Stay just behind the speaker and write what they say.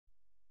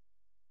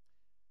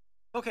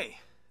Okay,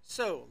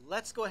 so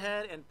let's go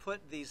ahead and put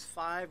these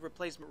 5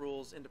 replacement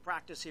rules into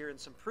practice here in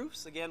some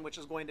proofs, again, which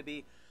is going to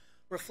be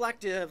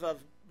reflective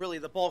of really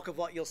the bulk of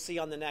what you'll see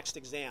on the next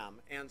exam.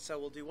 And so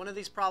we'll do one of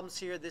these problems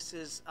here. This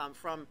is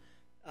from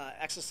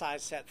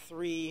exercise set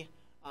 3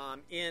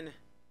 in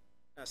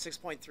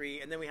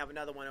 6.3, and then we have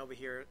another one over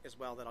here as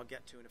well that I'll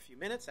get to in a few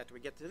minutes after we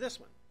get to this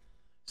one.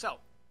 So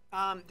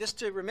just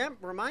to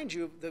remind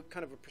you of the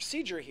kind of a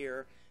procedure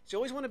here, so you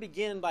always want to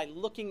begin by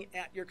looking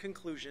at your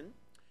conclusion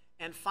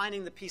and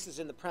finding the pieces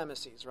in the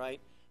premises, right?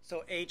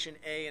 So H and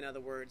A, in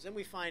other words, and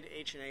we find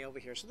H and A over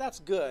here. So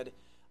that's good.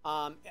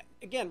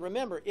 Again,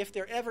 remember, if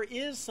there ever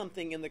is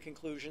something in the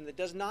conclusion that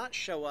does not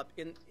show up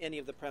in any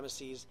of the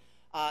premises,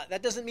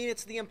 that doesn't mean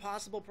it's the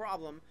impossible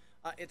problem.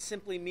 It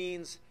simply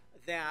means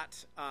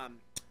that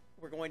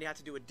we're going to have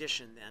to do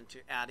addition then to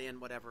add in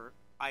whatever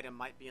item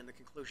might be in the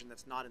conclusion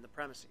that's not in the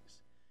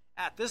premises.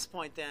 At this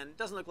point then, it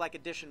doesn't look like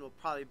addition will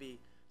probably be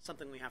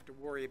something we have to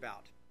worry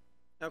about.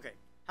 Okay,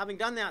 having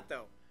done that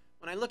though,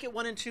 when I look at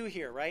 1 and 2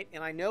 here, right,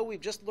 and I know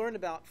we've just learned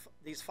about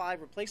these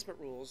 5 replacement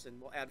rules, and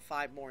we'll add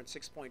 5 more in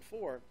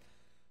 6.4,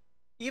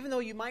 even though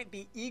you might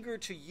be eager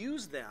to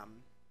use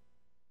them,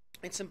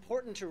 it's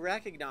important to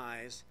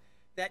recognize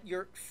that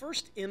your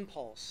first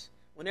impulse,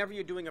 whenever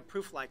you're doing a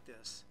proof like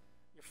this,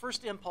 your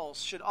first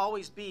impulse should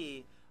always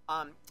be,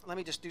 let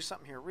me just do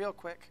something here real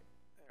quick.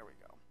 There we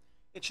go.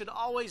 It should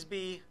always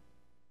be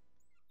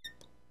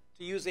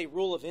to use a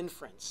rule of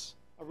inference.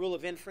 A rule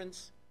of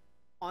inference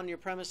on your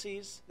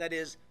premises, that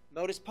is,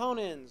 modus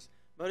ponens,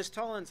 modus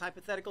tollens,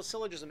 hypothetical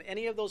syllogism,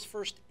 any of those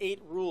first 8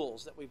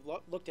 rules that we've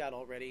looked at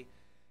already,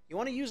 you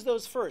want to use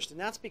those first, and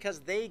that's because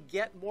they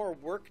get more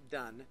work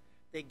done.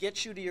 They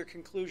get you to your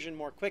conclusion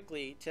more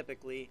quickly,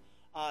 typically,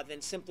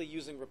 than simply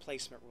using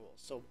replacement rules.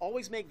 So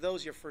always make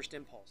those your first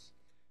impulse.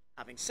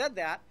 Having said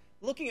that,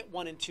 looking at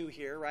 1 and 2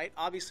 here, right,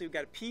 obviously we've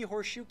got a P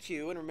horseshoe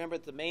Q, and remember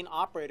the main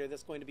operator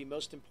that's going to be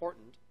most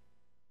important.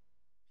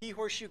 P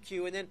horseshoe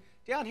Q, and then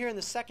down here in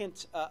the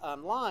second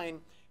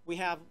line, we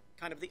have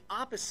kind of the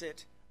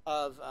opposite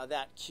of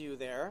that Q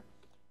there,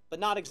 but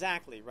not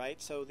exactly,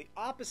 right? So the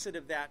opposite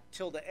of that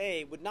tilde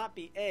A would not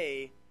be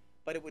A,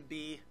 but it would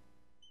be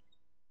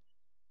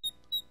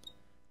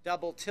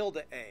double tilde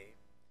A.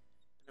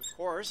 And of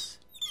course,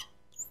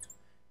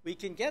 we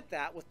can get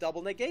that with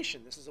double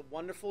negation. This is a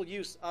wonderful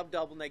use of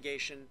double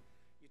negation.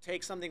 You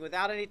take something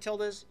without any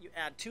tildes, you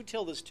add 2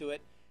 tildes to it,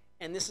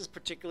 and this is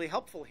particularly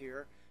helpful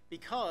here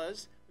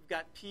because we've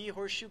got P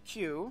horseshoe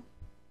Q,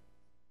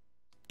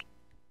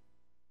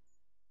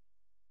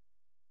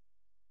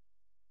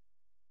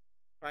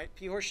 right?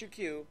 P horseshoe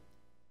Q,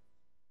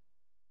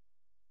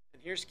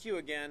 and here's Q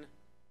again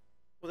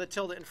with a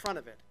tilde in front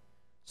of it.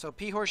 So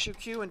P horseshoe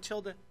Q and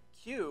tilde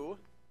Q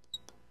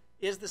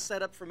is the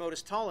setup for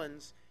modus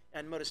tollens,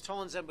 and modus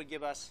tollens then would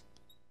give us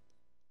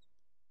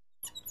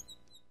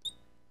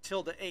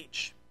tilde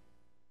H.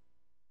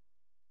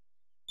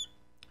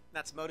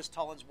 That's modus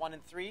tollens 1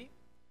 and 3,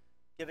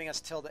 giving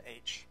us tilde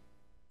H.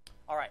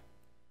 All right,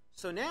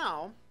 so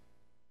now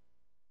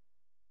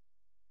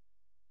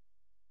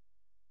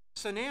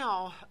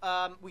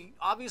we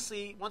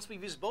obviously, once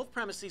we've used both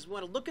premises, we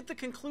want to look at the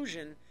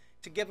conclusion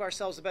to give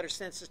ourselves a better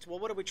sense as to, well,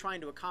 what are we trying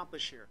to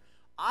accomplish here?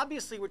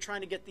 Obviously, we're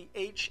trying to get the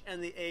H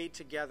and the A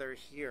together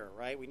here,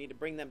 right? We need to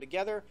bring them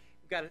together.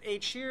 We've got an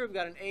H here, we've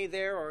got an A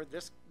there, or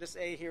this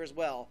A here as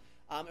well,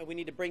 and we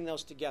need to bring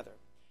those together.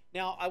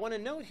 Now, I want to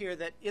note here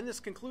that in this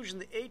conclusion,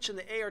 the H and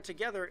the A are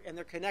together, and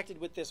they're connected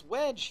with this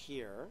wedge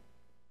here,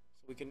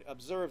 so we can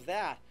observe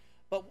that.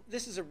 But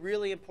this is a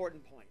really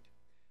important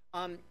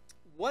point.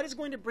 What is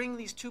going to bring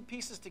these 2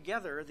 pieces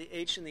together, the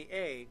H and the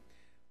A?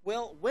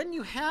 Well, when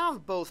you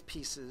have both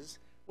pieces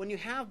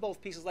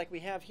like we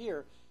have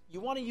here,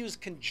 you want to use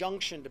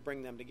conjunction to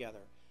bring them together.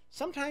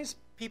 Sometimes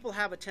people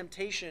have a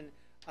temptation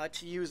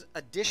to use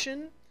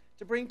addition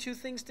to bring 2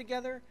 things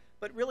together,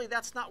 but really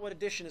that's not what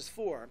addition is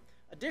for.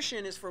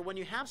 Addition is for when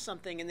you have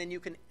something and then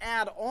you can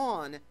add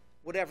on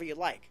whatever you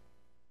like.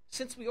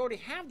 Since we already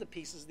have the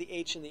pieces, the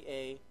H and the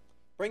A,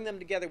 bring them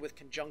together with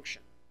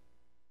conjunction.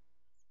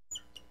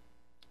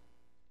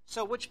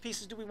 So which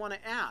pieces do we want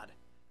to add?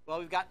 Well,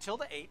 we've got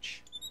tilde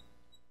H.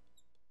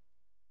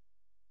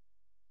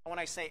 When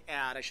I say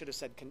add, I should have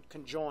said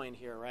conjoin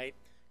here, right?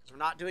 Because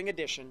we're not doing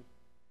addition.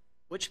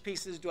 Which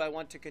pieces do I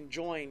want to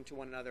conjoin to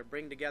one another,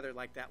 bring together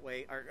like that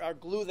way, or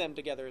glue them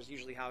together is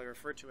usually how I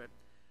refer to it.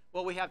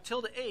 Well, we have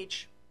tilde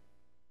H.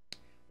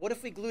 What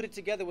if we glued it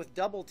together with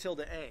double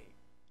tilde A?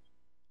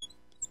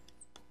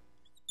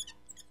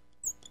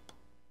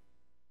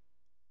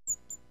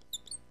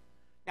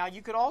 Now,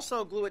 you could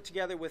also glue it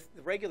together with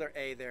the regular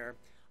A there,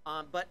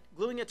 but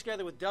gluing it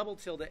together with double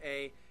tilde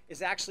A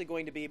is actually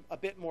going to be a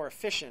bit more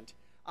efficient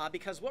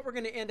because what we're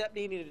going to end up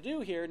needing to do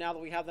here, now that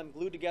we have them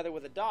glued together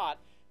with a dot,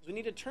 is we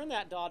need to turn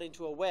that dot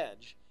into a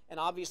wedge. And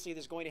obviously,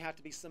 there's going to have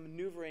to be some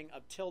maneuvering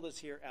of tildes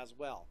here as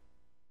well.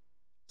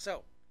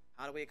 So,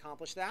 how do we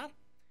accomplish that?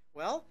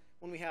 Well,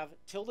 when we have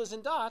tildes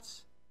and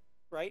dots,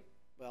 right?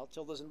 Well,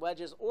 tildes and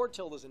wedges or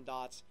tildes and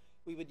dots,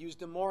 we would use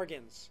De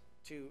Morgan's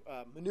to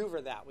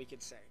maneuver that, we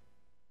could say.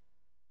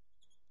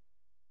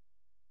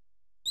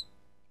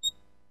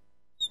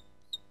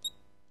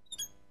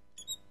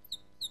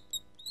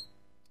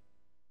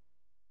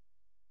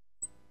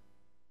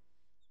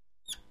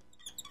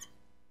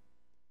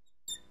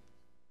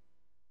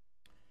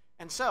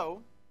 And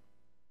so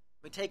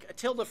we take a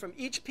tilde from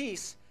each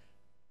piece,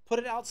 put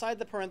it outside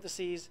the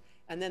parentheses,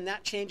 and then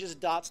that changes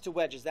dots to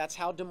wedges. That's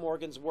how De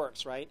Morgan's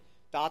works, right?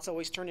 Dots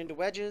always turn into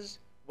wedges.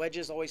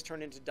 Wedges always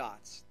turn into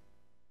dots.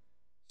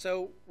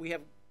 So we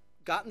have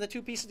gotten the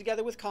two pieces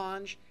together with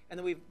conj, and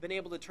then we've been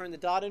able to turn the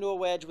dot into a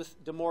wedge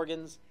with De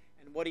Morgan's,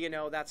 and what do you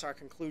know? That's our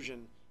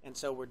conclusion, and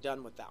so we're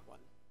done with that one.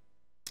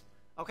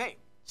 Okay,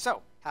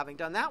 so having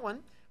done that one,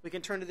 we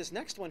can turn to this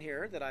next one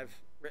here that I've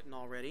written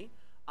already.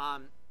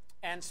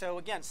 And so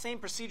again, same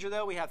procedure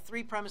though. We have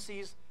three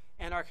premises,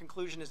 and our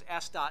conclusion is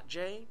S dot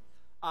J.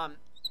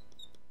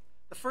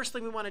 The first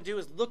thing we want to do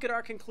is look at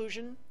our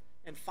conclusion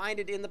and find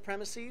it in the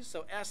premises.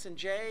 So S and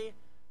J,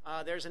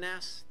 there's an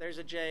S, there's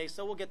a J,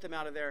 so we'll get them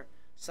out of there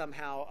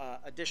somehow.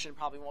 Addition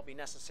probably won't be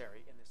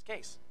necessary in this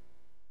case.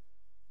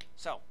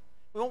 So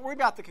we won't worry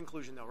about the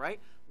conclusion though, right?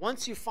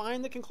 Once you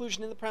find the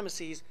conclusion in the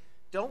premises,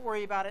 don't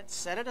worry about it,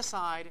 set it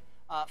aside,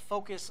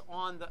 focus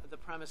on the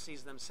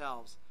premises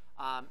themselves,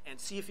 and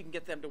see if you can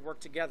get them to work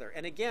together.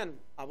 And again,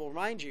 I will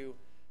remind you,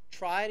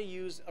 try to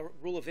use a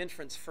rule of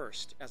inference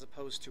first as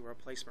opposed to a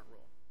replacement rule.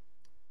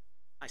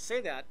 I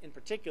say that in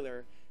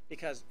particular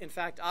because, in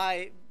fact,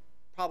 I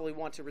probably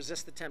want to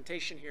resist the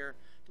temptation here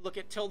to look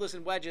at tildes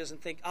and wedges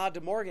and think,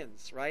 De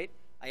Morgan's, right?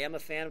 I am a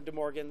fan of De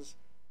Morgan's.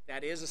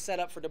 That is a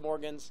setup for De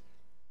Morgan's,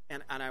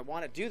 and I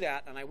want to do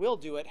that, and I will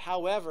do it.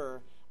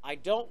 However, I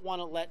don't want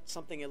to let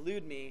something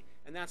elude me,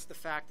 and that's the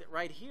fact that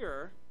right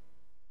here,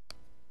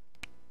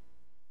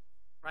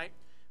 right,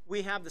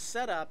 we have the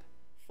setup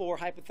for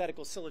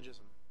hypothetical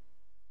syllogism.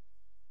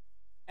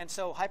 And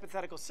so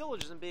hypothetical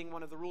syllogism, being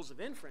one of the rules of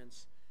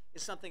inference,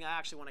 is something I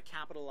actually want to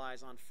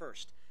capitalize on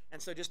first.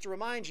 And so just to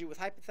remind you, with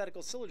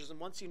hypothetical syllogism,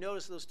 once you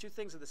notice those two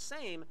things are the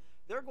same,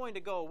 they're going to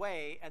go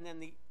away, and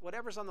then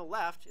whatever's on the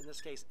left, in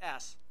this case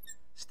S,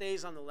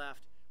 stays on the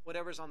left.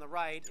 Whatever's on the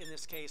right, in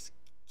this case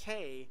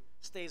K,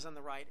 stays on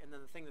the right, and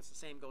then the thing that's the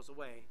same goes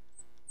away.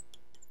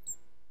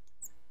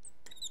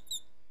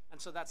 And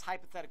so that's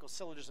hypothetical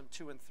syllogism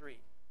 2 and 3.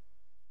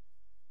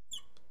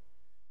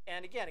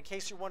 And again, in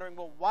case you're wondering,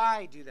 well,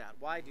 why do that?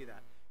 Why do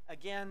that?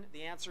 Again,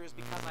 the answer is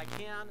because I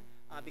can,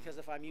 because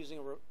if I'm using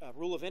a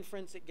rule of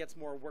inference, it gets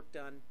more work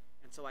done,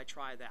 and so I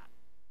try that.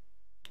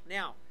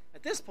 Now,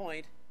 at this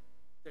point,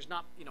 there's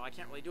not, I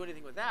can't really do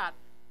anything with that.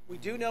 We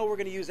do know we're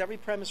going to use every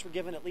premise we're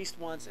given at least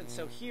once, and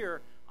so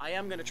here I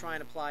am going to try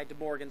and apply De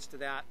Morgan's to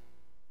that.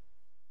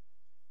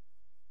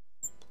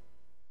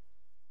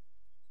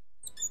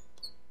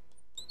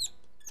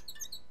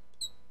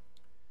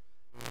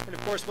 And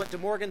of course, what De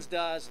Morgan's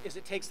does is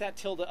it takes that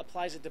tilde,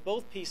 applies it to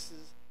both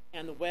pieces,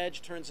 and the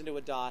wedge turns into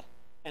a dot.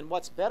 And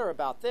what's better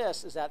about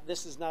this is that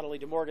this is not only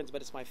De Morgan's,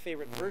 but it's my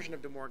favorite version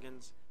of De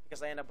Morgan's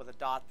because I end up with a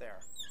dot there.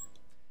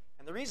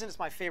 And the reason it's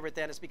my favorite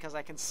then is because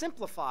I can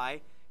simplify,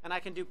 and I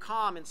can do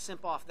com and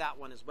simp off that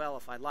one as well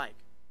if I like.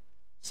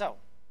 So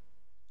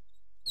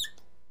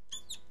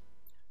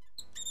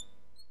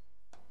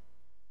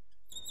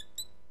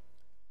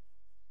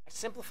I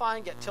simplify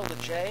and get tilde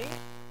J.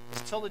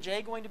 Is tilde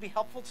J going to be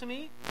helpful to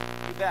me?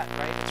 You bet,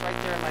 right? It's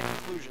right there in my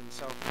conclusion.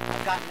 So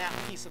I've gotten that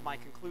piece of my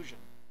conclusion.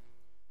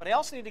 But I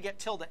also need to get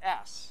tilde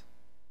S,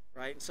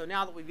 right? And so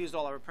now that we've used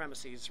all our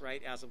premises,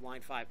 right, as of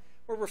line 5,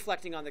 we're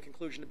reflecting on the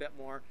conclusion a bit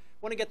more.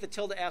 Want to get the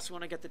tilde S,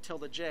 want to get the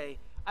tilde J.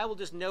 I will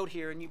just note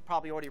here, and you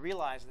probably already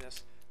realize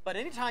this, but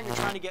anytime you're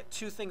trying to get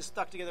two things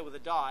stuck together with a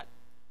dot,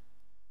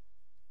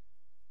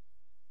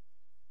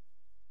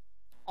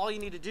 all you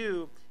need to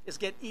do is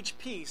get each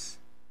piece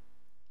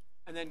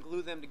and then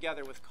glue them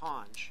together with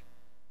conj,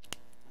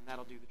 and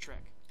that'll do the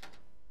trick.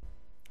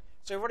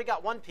 So we've already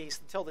got one piece,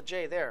 the tilde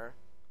J there.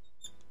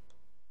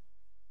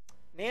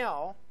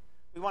 Now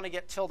we want to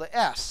get tilde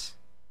S.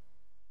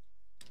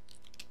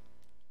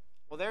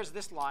 Well, there's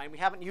this line. We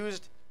haven't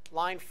used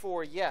line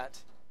 4 yet,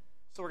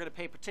 so we're going to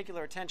pay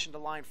particular attention to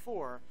line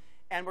 4.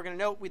 And we're going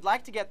to note we'd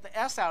like to get the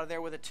S out of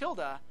there with a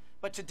tilde,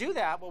 but to do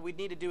that, what we'd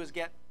need to do is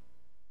get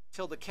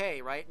tilde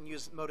K, right, and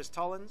use modus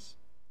tollens.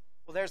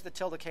 Well, there's the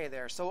tilde K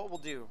there. So what we'll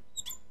do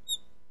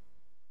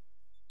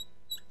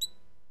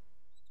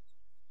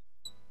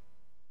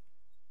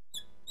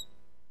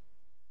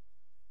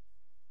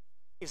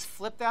is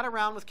flip that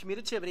around with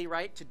commutativity,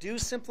 right? To do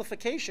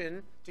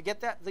simplification, to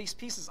get these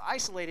pieces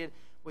isolated,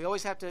 we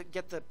always have to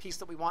get the piece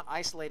that we want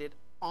isolated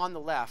on the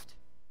left.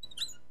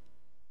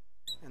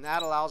 And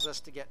that allows us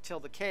to get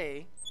tilde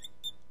K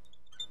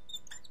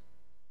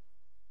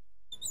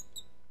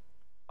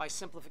by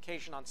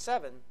simplification on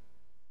 7.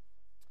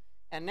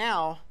 And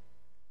now,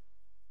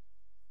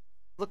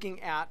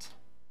 looking at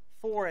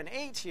 4 and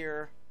 8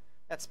 here,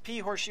 that's P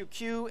horseshoe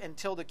Q and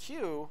tilde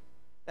Q.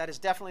 That is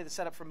definitely the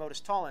setup for modus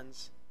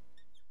tollens,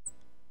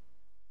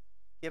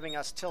 giving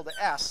us tilde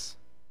S.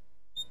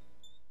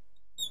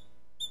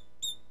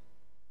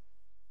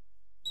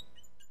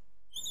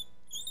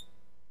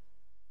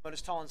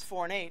 Modus tollens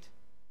 4 and 8.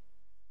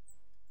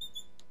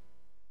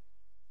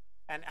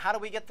 And how do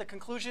we get the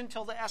conclusion,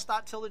 tilde S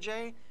dot tilde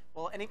J?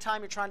 Well,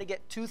 anytime you're trying to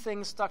get two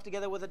things stuck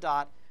together with a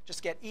dot,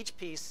 just get each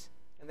piece,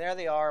 and there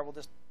they are. We'll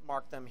just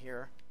mark them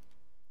here.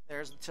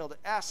 There's the tilde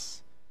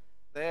S,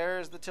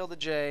 There's the tilde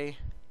j.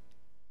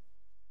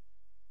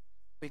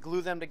 We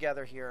glue them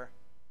together here.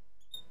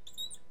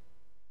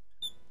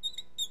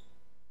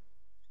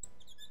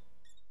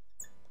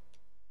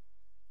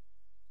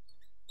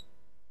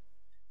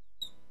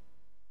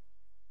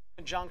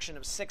 Conjunction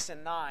of 6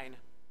 and 9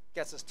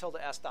 gets us tilde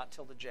s dot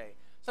tilde j.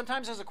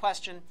 Sometimes there's a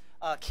question,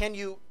 can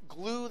you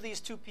glue these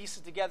two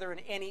pieces together in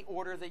any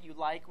order that you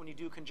like when you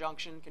do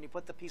conjunction? Can you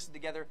put the pieces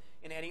together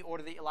in any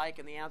order that you like?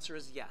 And the answer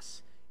is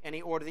yes,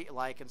 any order that you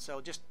like. And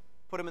so just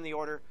put them in the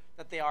order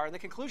that they are in the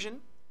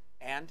conclusion,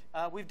 and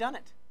we've done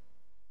it.